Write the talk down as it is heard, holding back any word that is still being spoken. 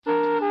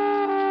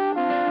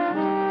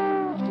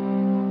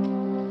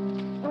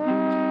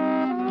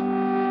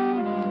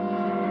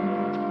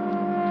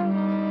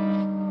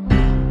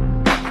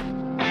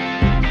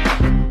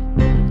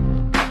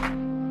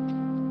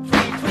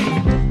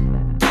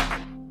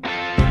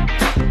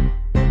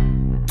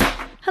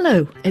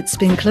Hello, it's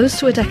been close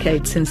to a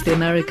decade since the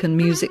American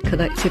music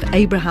collective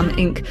Abraham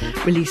Inc.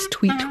 released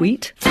Tweet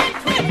Tweet.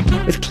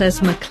 With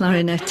Klezmer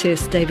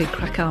clarinetist David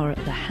Krakauer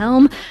at the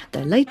helm,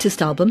 their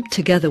latest album,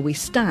 Together We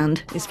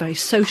Stand, is very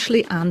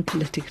socially and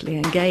politically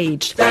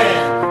engaged.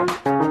 Stand.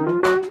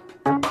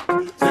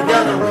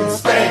 Together we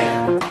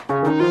stand.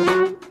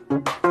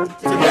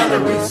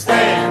 Together we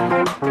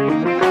stand.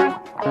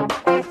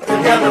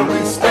 Together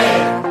we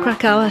stand.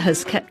 Krakauer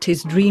has kept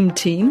his dream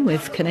team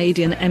with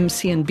Canadian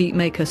MC and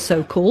beatmaker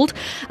Socalled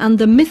and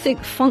the mythic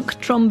funk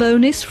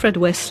trombonist Fred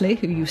Wesley,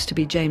 who used to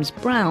be James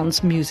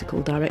Brown's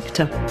musical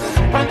director.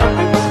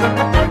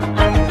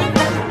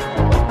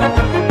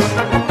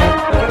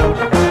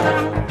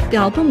 The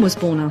album was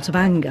born out of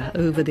anger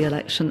over the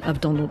election of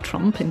Donald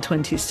Trump in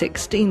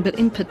 2016, but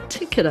in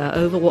particular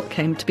over what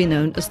came to be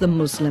known as the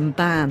Muslim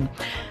ban.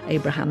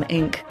 Abraham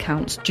Inc.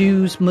 counts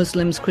Jews,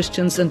 Muslims,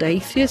 Christians and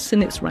atheists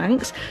in its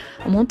ranks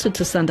and wanted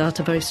to send out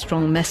a very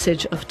strong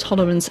message of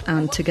tolerance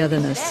and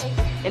togetherness.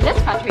 In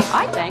this country,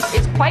 I think,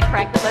 is quite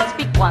frankly, let's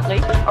speak bluntly,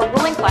 a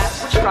ruling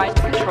class which tries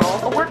to control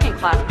a working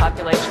class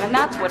population, and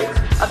that's what it's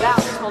about,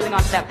 is holding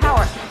on to that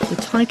power. The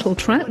title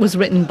track was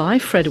written by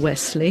Fred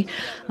Wesley.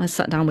 I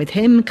sat down with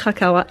him,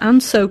 Krakauer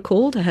and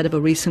Socalled ahead of a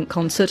recent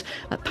concert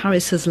at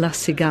Paris's La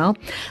Cigale,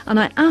 and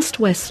I asked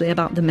Wesley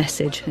about the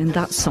message in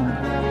that song.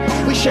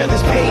 We share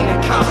this pain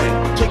in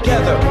common,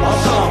 together, our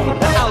song,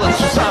 the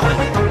elements are summon.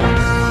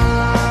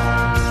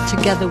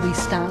 Together we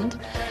stand.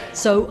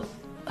 So,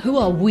 who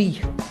are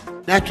we?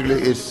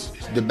 Naturally, it's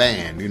the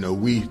band,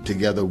 we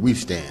together we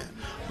stand.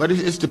 But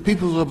it's the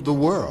peoples of the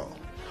world,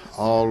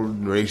 all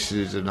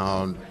races and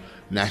all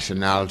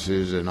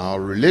nationalities and all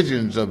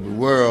religions of the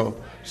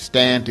world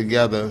stand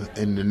together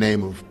in the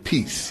name of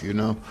peace,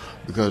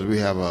 because we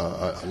have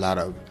a lot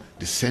of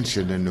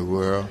dissension in the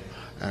world.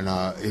 And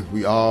if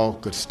we all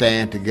could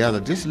stand together,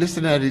 just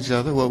listen at each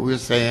other, what we're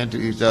saying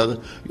to each other,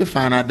 you'll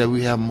find out that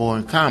we have more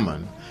in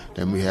common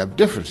than we have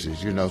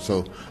differences,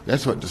 So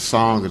that's what the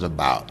song is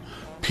about,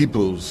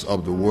 peoples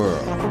of the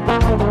world.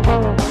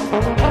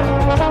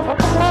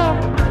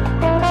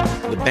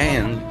 The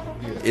band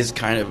is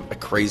kind of a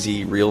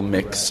crazy, real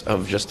mix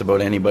of just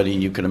about anybody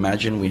you can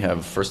imagine. We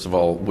have, first of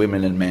all,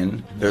 women and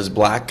men. There's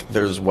black,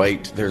 there's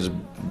white, there's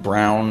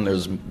brown,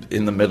 there's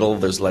in the middle,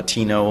 there's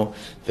Latino,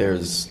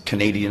 there's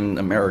Canadian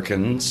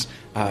Americans,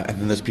 and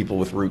then there's people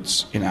with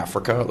roots in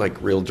Africa,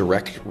 like real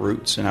direct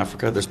roots in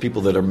Africa. There's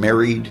people that are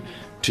married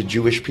to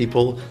Jewish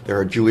people. There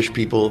are Jewish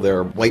people. There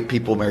are white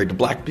people married to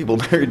black people,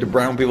 married to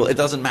brown people. It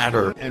doesn't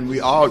matter. And we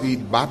all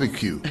eat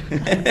barbecue.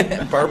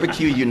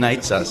 Barbecue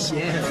unites us.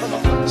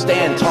 Yeah.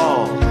 Stand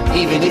tall,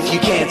 even if you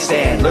can't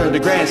stand. Learn to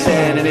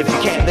grandstand, and if you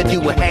can't, then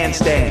do a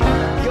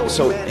handstand.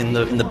 So in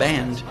the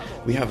band,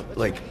 we have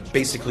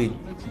basically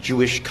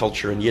Jewish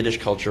culture and Yiddish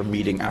culture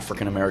meeting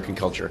African American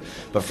culture.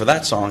 But for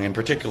that song in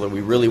particular,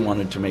 we really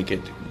wanted to make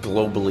it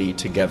globally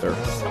together.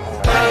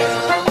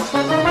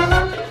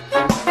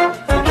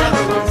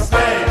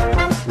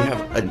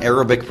 An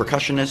Arabic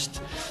percussionist,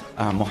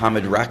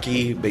 Mohammed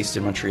Raky, based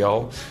in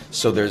Montreal.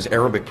 So there's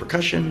Arabic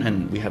percussion,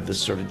 and we have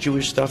this sort of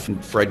Jewish stuff,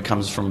 and Fred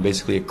comes from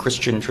basically a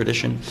Christian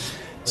tradition.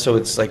 So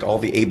it's like all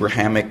the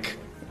Abrahamic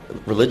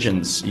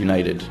religions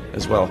united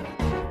as well.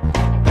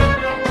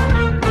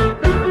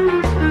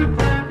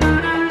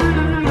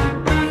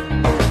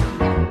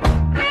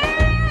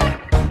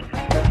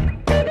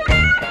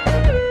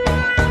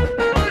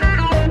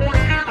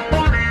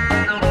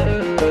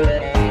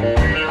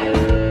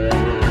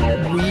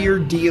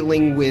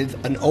 Dealing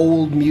with an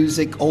old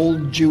music,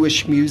 old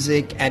Jewish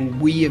music,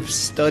 and we have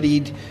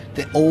studied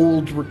the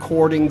old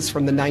recordings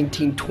from the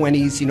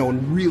 1920s,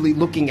 and really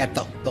looking at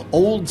the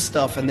old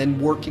stuff and then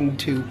working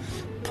to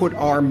put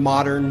our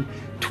modern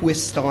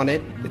twist on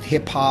it with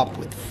hip-hop,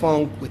 with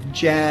funk, with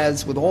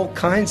jazz, with all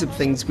kinds of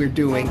things we're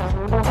doing.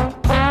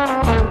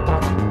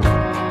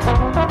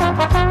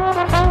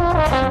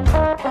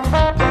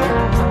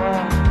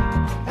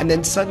 And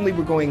then suddenly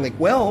we're going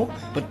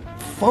but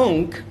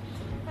funk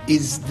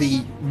is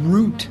the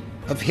root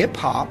of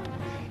hip-hop,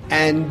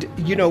 and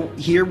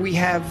here we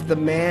have the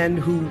man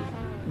who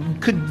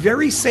could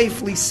very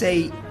safely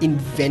say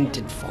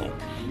invented funk.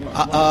 And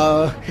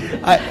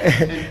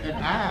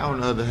I,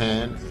 on the other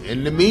hand,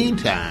 in the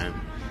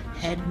meantime,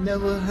 had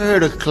never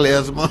heard of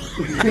Klezmer.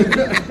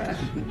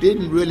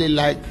 Didn't really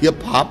like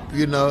hip-hop,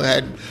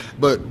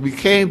 but we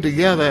came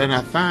together, and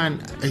I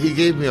find he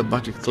gave me a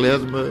bunch of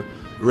Klezmer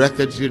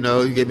records, he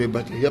gave me a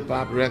bunch of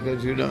hip-hop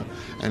records,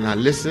 and I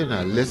listened,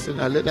 I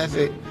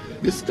said,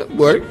 this could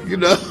work,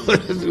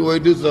 this is the way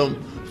to do some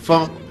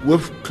funk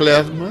with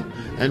Klezmer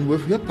and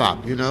with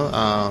hip-hop,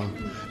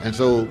 and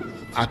so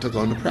I took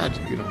on the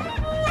project,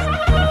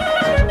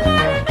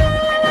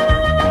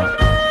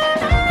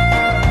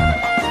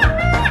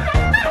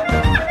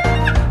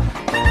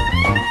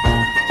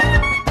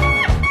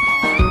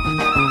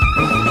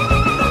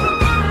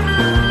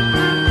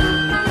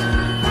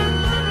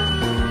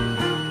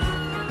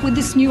 With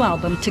this new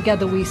album,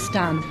 Together We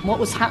Stand, what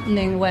was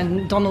happening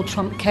when Donald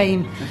Trump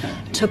came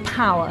to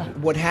power?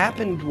 What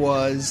happened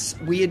was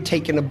we had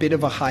taken a bit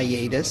of a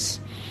hiatus,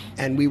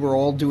 and we were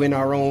all doing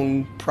our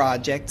own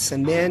projects.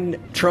 And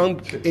then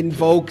Trump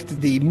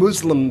invoked the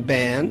Muslim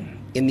ban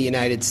in the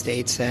United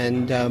States,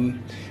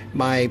 and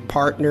my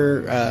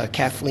partner,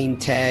 Kathleen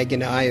Tagg,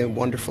 and I, a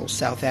wonderful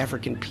South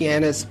African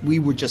pianist, we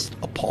were just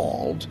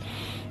appalled.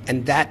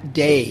 And that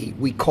day,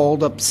 we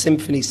called up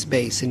Symphony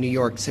Space in New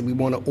York, said we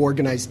want to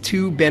organize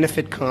 2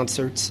 benefit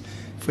concerts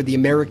for the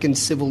American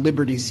Civil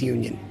Liberties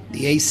Union,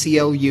 the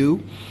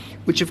ACLU,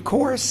 which, of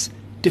course,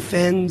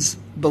 defends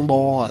the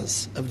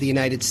laws of the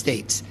United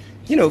States,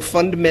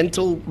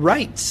 fundamental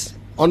rights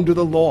under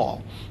the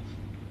law.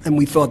 And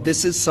we thought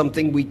this is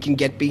something we can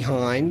get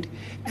behind,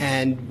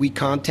 and we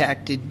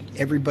contacted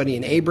everybody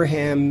in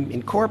Abraham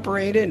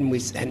Incorporated,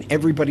 and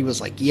everybody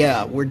was like,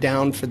 yeah, we're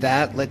down for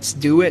that, let's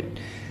do it.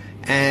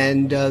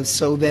 And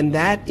so then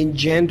that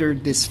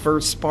engendered this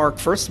first spark,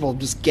 first of all,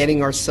 just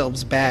getting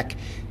ourselves back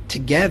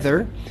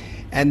together,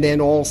 and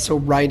then also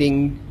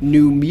writing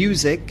new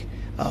music.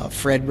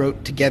 Fred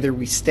wrote Together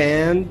We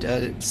Stand.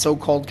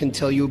 Socalled can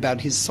tell you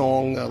about his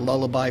song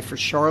Lullaby for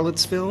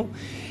Charlottesville.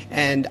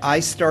 And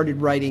I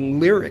started writing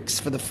lyrics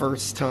for the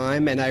first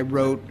time, and I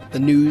wrote The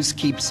News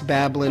Keeps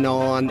Babbling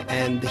On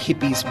and The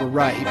Hippies Were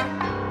Right.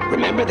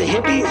 Remember the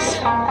hippies?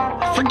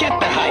 Forget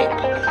the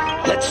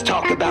hype. Let's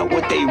talk about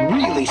what they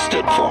really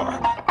stood for.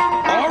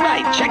 All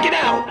right, check it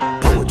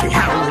out. Poetry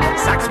howling,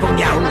 saxophone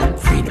yowling,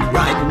 freedom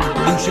riding,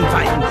 pollution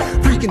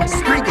fighting, freaking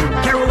streaking,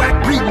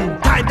 Kerouac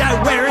reading,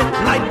 tie-dye wearing,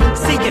 enlightenment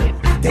seeking.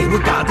 They were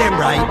goddamn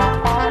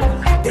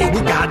right. They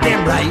were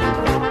goddamn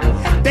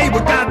right. They were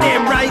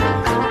goddamn right.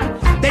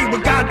 They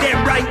were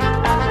goddamn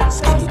right.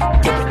 Skinny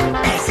dipping,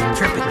 acid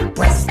tripping,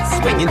 breasts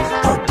swinging,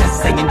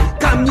 protest singing,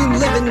 commune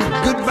living,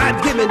 good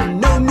vibe giving,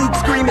 no nude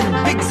screaming,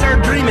 big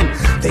sir dreaming.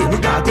 They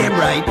were goddamn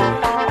right.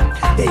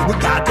 They were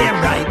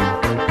goddamn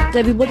right.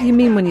 David, what do you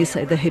mean when you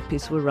say the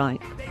hippies were right?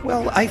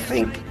 Well, I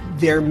think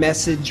their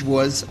message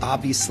was,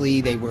 obviously,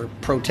 they were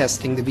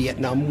protesting the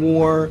Vietnam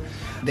War.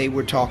 They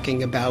were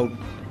talking about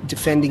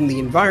defending the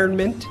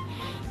environment.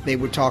 They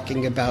were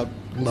talking about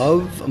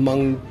love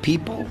among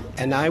people.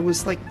 And I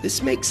was like,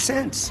 this makes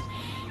sense.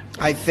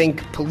 I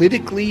think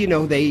politically,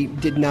 they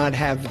did not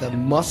have the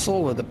muscle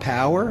or the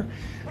power.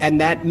 And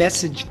that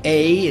message,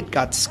 A, it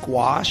got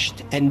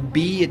squashed, and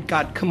B, it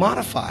got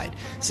commodified.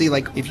 See,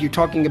 if you're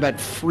talking about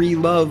free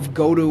love,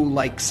 go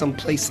to some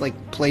place like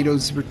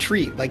Plato's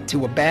Retreat,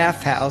 to a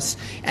bathhouse,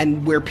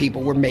 and where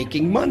people were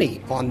making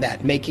money on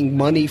that, making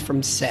money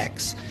from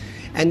sex.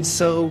 And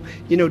so,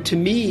 to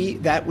me,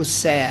 that was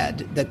sad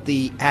that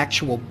the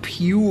actual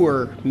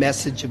pure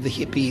message of the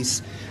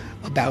hippies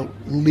about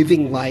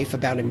living life,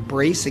 about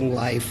embracing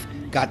life,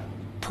 got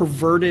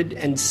perverted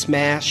and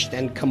smashed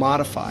and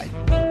commodified.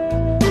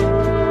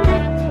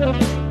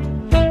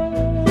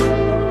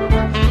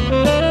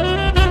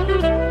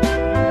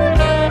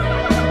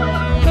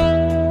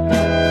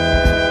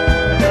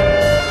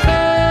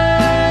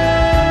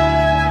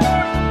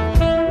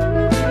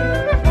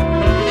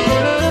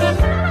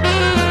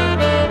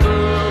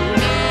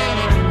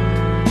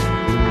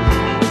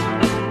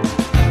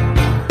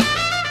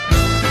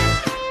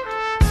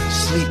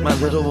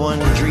 Little one,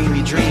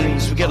 dreamy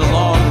dreams, we get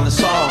along in the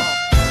song.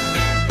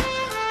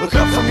 Look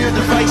up from your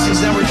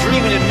devices, now we're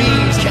dreaming in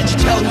memes. Can't you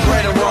tell who's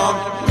right or wrong?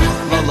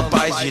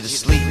 Lullabies you to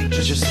sleep,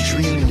 just a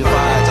dream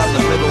divides. I'm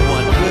the middle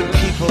one, good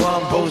people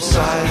on both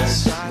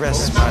sides.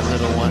 Rest my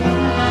little one.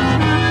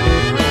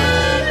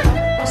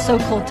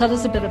 Socalled, tell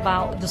us a bit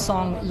about the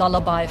song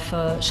Lullaby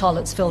for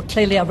Charlottesville,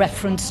 clearly a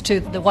reference to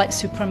the white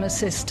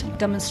supremacist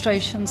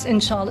demonstrations in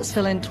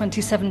Charlottesville in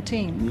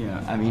 2017.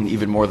 Yeah,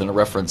 even more than a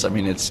reference.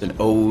 It's an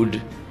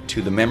ode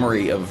to the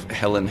memory of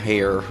Helen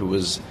Heyer, who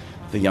was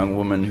the young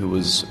woman who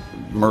was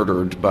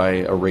murdered by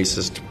a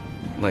racist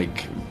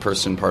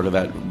person, part of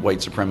that white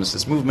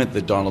supremacist movement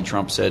that Donald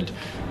Trump said,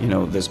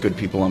 there's good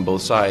people on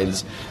both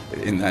sides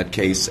in that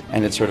case.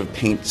 And it sort of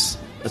paints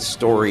a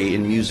story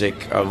in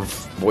music of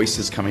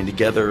voices coming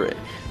together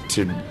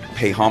to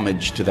pay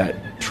homage to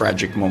that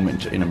tragic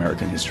moment in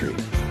American history.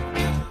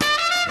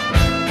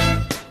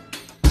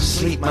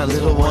 Sleep, my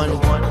little one.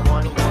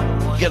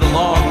 Get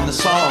along in the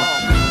song.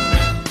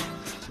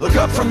 Look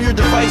up from your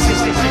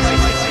devices.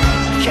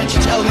 Can't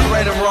you tell who's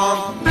right or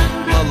wrong?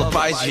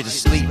 Lullabies you to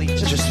sleep,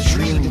 just a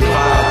dream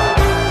wild.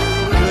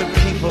 Good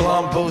people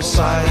on both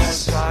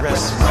sides.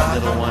 Rest my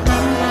little one.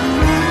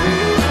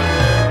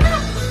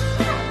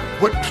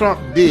 What Trump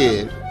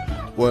did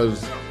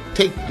was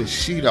take the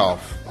sheet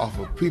off of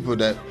people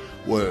that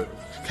were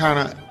kind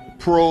of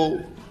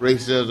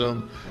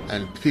pro-racism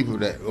and people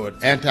that were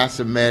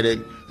anti-Semitic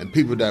and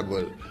people that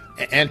were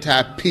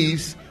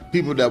anti-peace,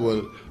 people that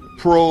were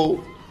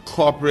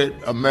pro-corporate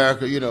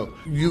America.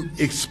 You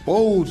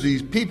expose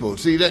these people.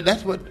 See,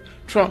 that's what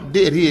Trump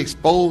did. He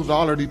exposed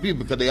all of these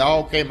people because they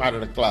all came out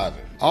of the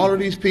closet. All of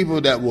these people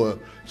that were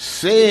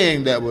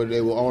saying that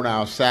they were on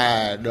our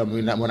side,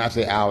 when I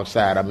say our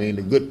side, I mean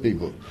the good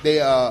people. They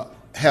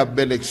have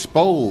been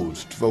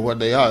exposed for what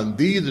they are. And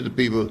these are the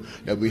people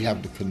that we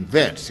have to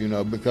convince,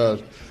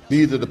 because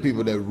these are the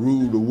people that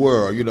rule the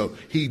world.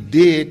 He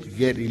did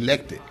get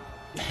elected.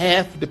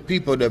 half the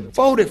people that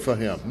voted for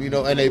him,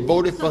 and they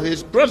voted for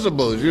his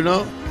principles,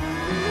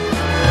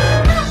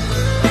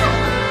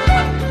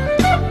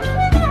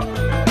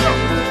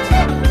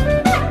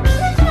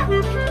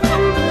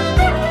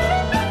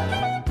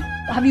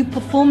 Have you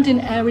performed in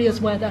areas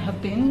where there have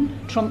been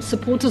Trump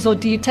supporters, or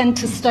do you tend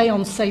to stay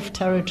on safe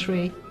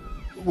territory?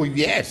 Well,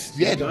 yes.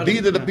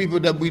 These are the people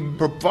that we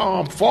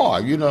perform for,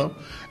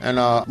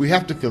 and we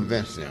have to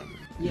convince them.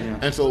 Yeah.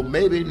 And so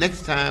maybe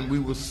next time we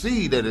will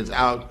see that it's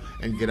out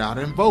and get out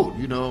and vote,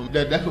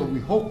 That's what we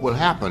hope will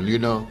happen,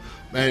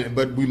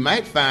 but we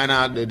might find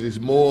out that there's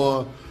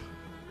more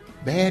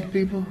bad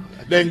people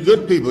than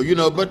good people,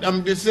 But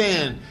I'm just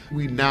saying,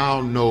 we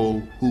now know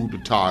who to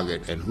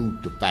target and who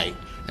to fight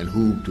and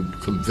who to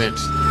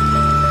convince.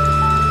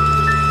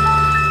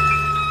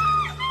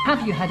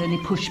 Have you had any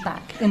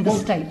pushback in the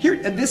state?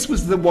 This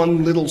was the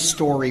one little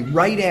story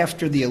right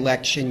after the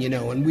election,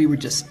 and we were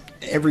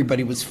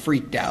everybody was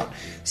freaked out.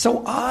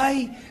 So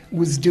I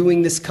was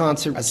doing this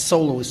concert as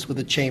soloist with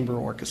a chamber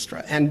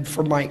orchestra. And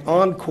for my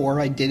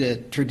encore, I did a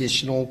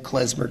traditional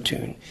klezmer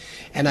tune.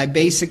 And I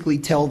basically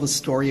tell the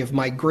story of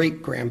my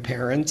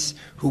great-grandparents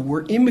who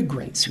were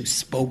immigrants, who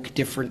spoke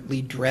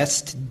differently,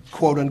 dressed,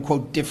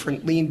 quote-unquote,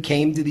 differently, and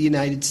came to the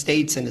United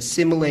States and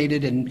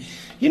assimilated. And,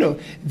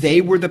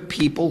 they were the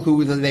people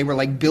they were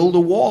like, build a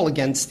wall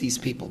against these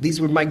people.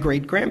 These were my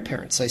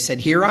great-grandparents. I said,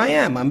 here I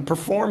am, I'm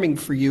performing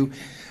for you.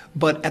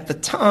 But at the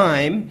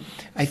time,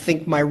 I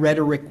think my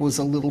rhetoric was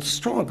a little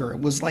stronger. It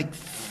was like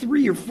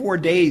 3 or 4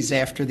 days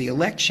after the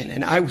election,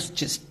 and I was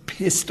just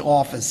pissed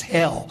off as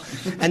hell.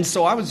 And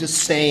so I was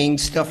just saying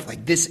stuff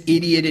like, this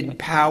idiot in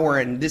power,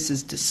 and this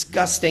is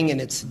disgusting, and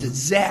it's a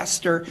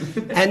disaster.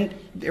 And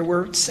there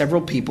were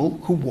several people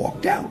who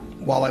walked out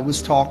while I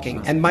was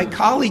talking. And my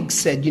colleagues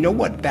said, you know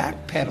what,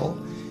 backpedal.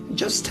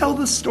 Just tell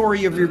the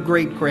story of your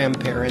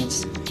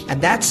great-grandparents,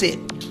 and that's it.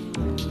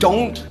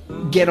 Don't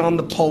get on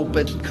the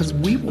pulpit, because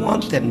we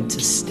want them to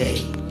stay.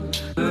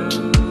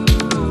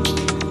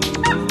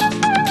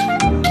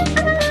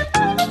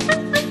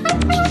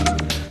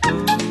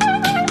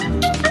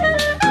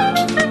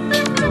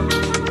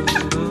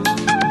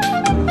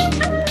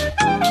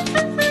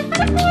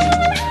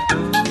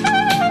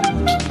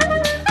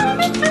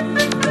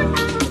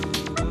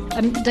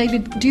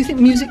 David, do you think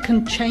music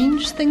can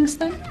change things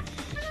then?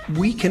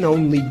 We can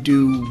only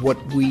do what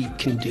we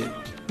can do.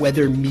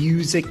 Whether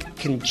music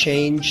can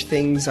change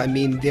things,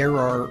 there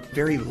are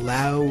very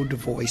loud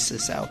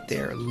voices out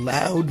there,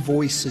 loud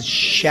voices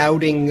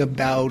shouting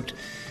about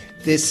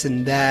this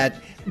and that.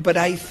 But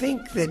I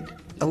think that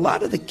a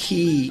lot of the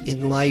key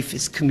in life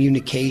is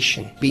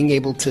communication, being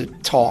able to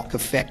talk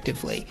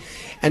effectively.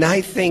 And I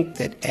think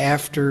that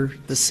after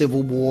the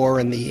Civil War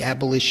and the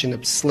abolition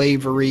of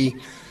slavery,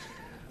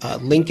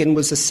 Lincoln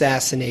was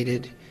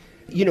assassinated.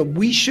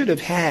 We should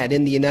have had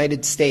in the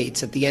United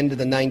States at the end of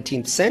the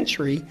 19th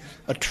century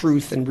a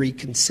truth and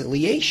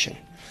reconciliation.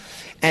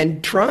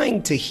 And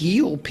trying to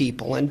heal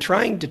people and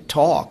trying to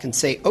talk and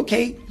say,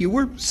 okay, you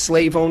were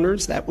slave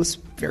owners, that was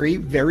very,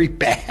 very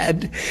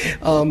bad,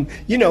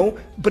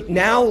 but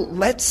now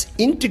let's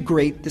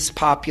integrate this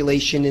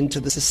population into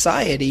the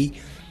society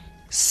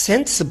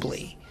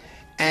sensibly.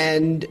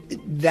 And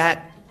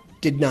that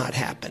did not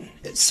happen.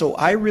 So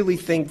I really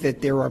think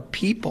that there are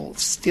people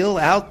still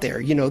out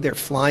there, they're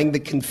flying the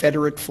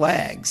Confederate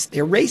flags.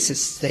 They're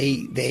racists.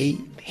 They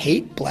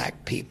hate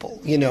black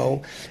people,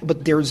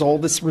 but there's all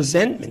this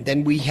resentment.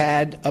 Then we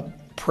had a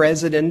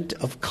president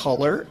of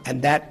color,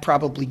 and that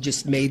probably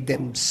just made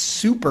them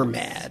super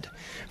mad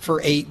for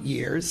 8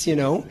 years,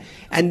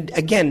 And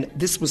again,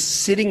 this was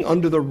sitting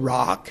under the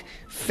rock,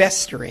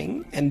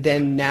 festering, and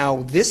then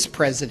now this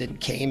president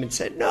came and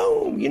said,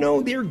 no,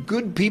 they're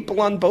good people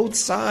on both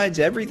sides,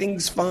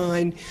 everything's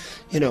fine,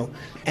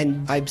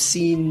 And I've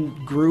seen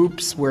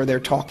groups where they're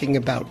talking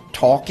about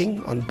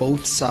talking on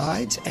both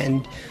sides,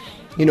 and,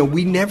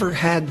 we never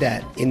had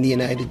that in the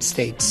United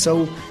States.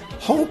 So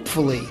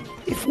hopefully,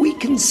 if we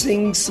can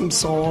sing some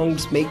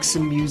songs, make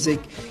some music,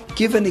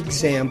 give an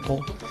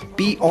example,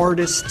 be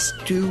artists,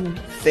 do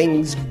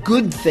things,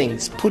 good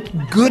things, put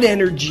good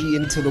energy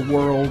into the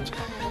world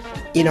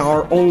in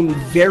our own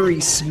very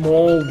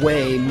small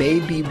way,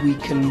 maybe we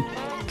can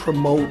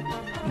promote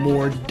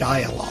more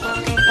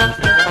dialogue.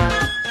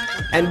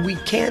 And we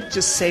can't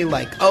just say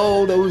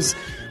those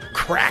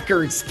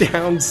crackers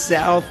down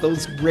south,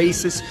 those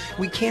racists.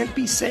 We can't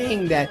be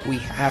saying that. We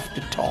have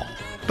to talk.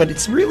 But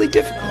it's really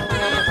difficult.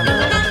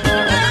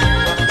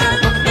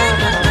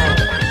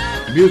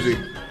 Music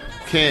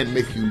can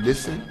make you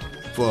listen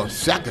for a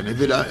second. If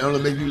it only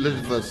makes you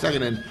listen for a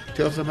second and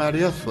tell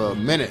somebody else for a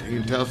minute, you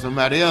can tell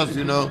somebody else,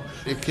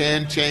 it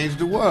can change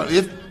the world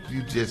if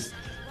you just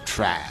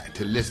try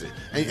to listen.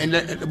 And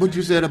what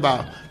you said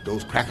about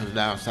those crackers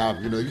down south,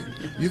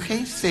 you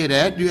can't say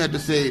that. You have to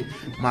say,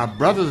 my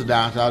brothers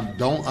down south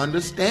don't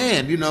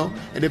understand,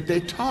 and if they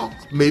talk,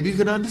 maybe you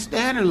can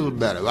understand it a little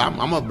better.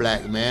 I'm a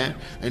black man,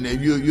 and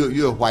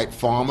you're a white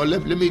farmer.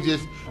 Let me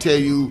just tell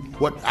you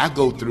what I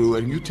go through,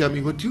 and you tell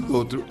me what you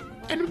go through.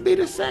 And it'll be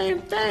the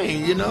same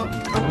thing,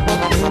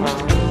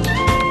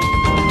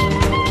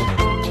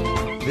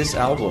 This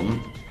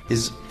album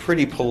is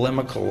pretty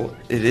polemical.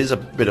 It is a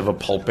bit of a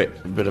pulpit,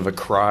 a bit of a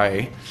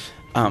cry.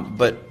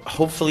 But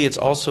hopefully it's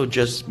also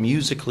just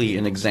musically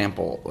an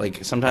example.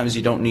 Like, sometimes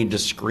you don't need to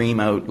scream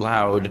out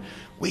loud,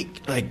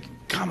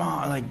 come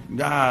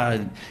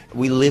on,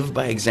 we live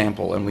by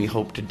example, and we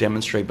hope to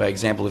demonstrate by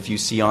example. If you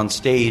see on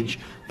stage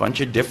a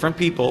bunch of different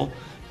people,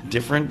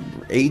 different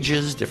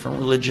ages, different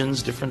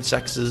religions, different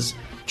sexes,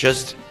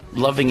 just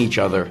loving each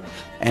other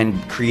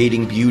and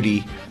creating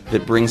beauty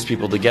that brings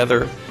people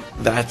together,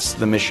 that's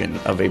the mission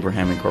of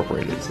Abraham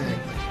Incorporated.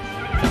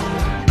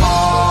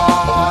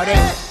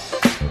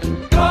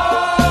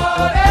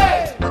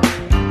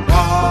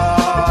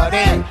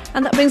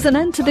 And that brings an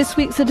end to this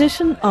week's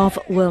edition of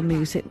World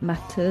Music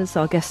Matters.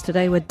 Our guests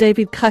today were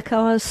David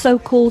Krakauer,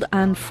 Socalled,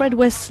 and Fred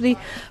Wesley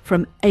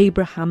from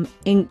Abraham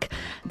Inc.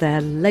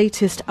 Their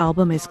latest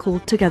album is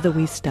called Together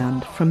We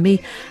Stand. From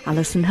me,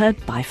 Alison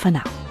Hurd, bye for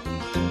now.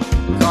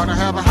 Gonna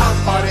have a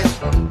house party.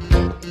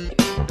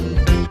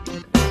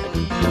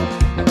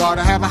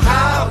 Gonna have a